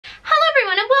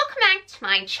at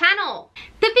my channel.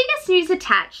 The biggest news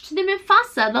attached to the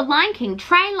Mufasa The Lion King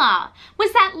trailer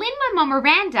was that Lin-Manuel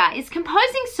Miranda is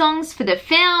composing songs for the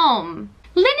film.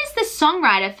 Lin is the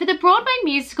songwriter for the Broadway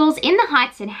musicals In the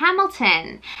Heights and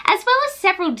Hamilton, as well as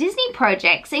several Disney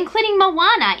projects including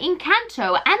Moana,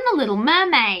 Encanto and The Little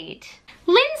Mermaid.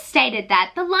 Lin stated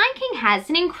that The Lion King has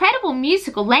an incredible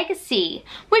musical legacy,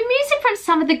 with music from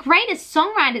some of the greatest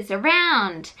songwriters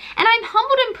around, and I'm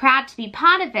humbled and proud to be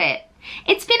part of it.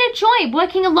 It's been a joy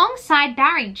working alongside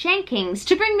Barry Jenkins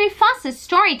to bring Mufasa's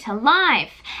story to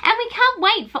life, and we can't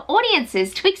wait for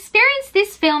audiences to experience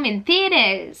this film in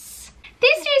theatres.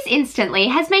 This news instantly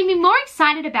has made me more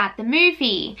excited about the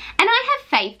movie, and I have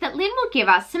faith that Lin will give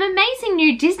us some amazing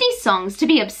new Disney songs to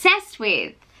be obsessed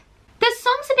with. The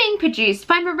songs are being produced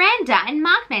by Miranda and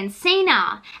Mark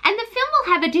Mancina, and the film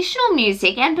will have additional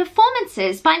music and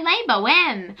performances by Labo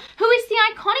M, who is the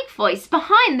iconic voice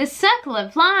behind The Circle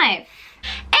of Life.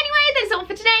 Anyway, that's all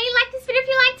for today. Like this video if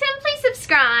you liked it, and please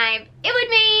subscribe. It would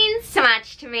mean so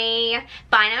much to me.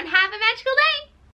 Bye now and have a magical day.